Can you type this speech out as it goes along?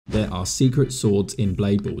there are secret swords in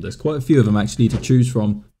Blade Ball. There's quite a few of them actually to choose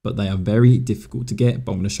from, but they are very difficult to get.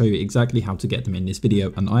 But I'm going to show you exactly how to get them in this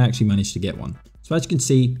video, and I actually managed to get one. So as you can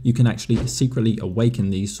see, you can actually secretly awaken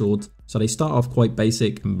these swords. So they start off quite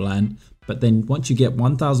basic and bland, but then once you get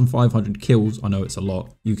 1,500 kills, I know it's a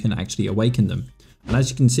lot, you can actually awaken them. And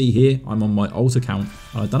as you can see here, I'm on my alt account,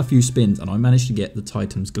 and I've done a few spins and I managed to get the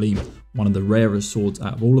Titan's Gleam, one of the rarest swords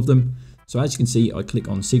out of all of them. So as you can see, I click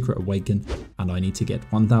on Secret Awaken and I need to get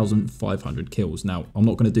 1,500 kills. Now, I'm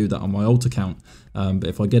not going to do that on my alt account, but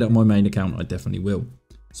if I get it on my main account, I definitely will.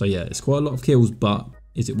 So yeah, it's quite a lot of kills, but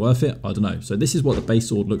is it worth it? I don't know. So this is what the base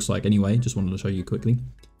sword looks like anyway, just wanted to show you quickly.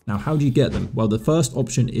 Now, how do you get them? Well, the first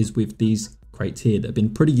option is with these crates here that have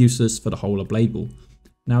been pretty useless for the whole of Blade Ball.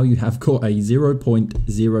 Now you have got a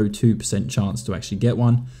 0.02% chance to actually get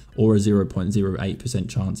one, or a 0.08%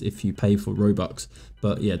 chance if you pay for Robux.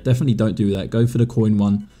 But yeah, definitely don't do that. Go for the coin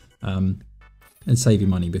one and save your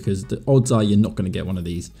money, because the odds are you're not going to get one of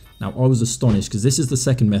these. Now, I was astonished because this is the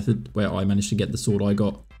second method where I managed to get the sword I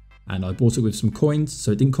got, and I bought it with some coins,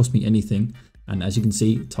 so it didn't cost me anything. And as you can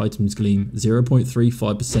see, Titan's Gleam,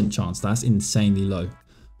 0.35% chance. That's insanely low.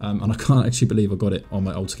 And I can't actually believe I got it on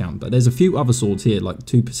my alt account. But there's a few other swords here, like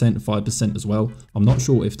 2%, 5% as well. I'm not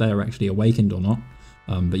sure if they are actually awakened or not.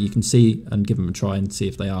 But you can see and give them a try and see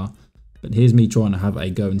if they are. But here's me trying to have a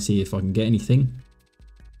go and see if I can get anything.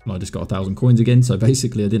 And I just got 1,000 coins again. So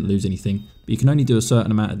basically I didn't lose anything. But you can only do a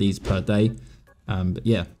certain amount of these per day. But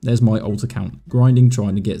yeah, there's my alt account. Grinding,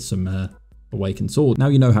 trying to get some awakened sword. Now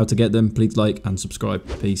you know how to get them. Please like and subscribe.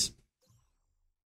 Peace.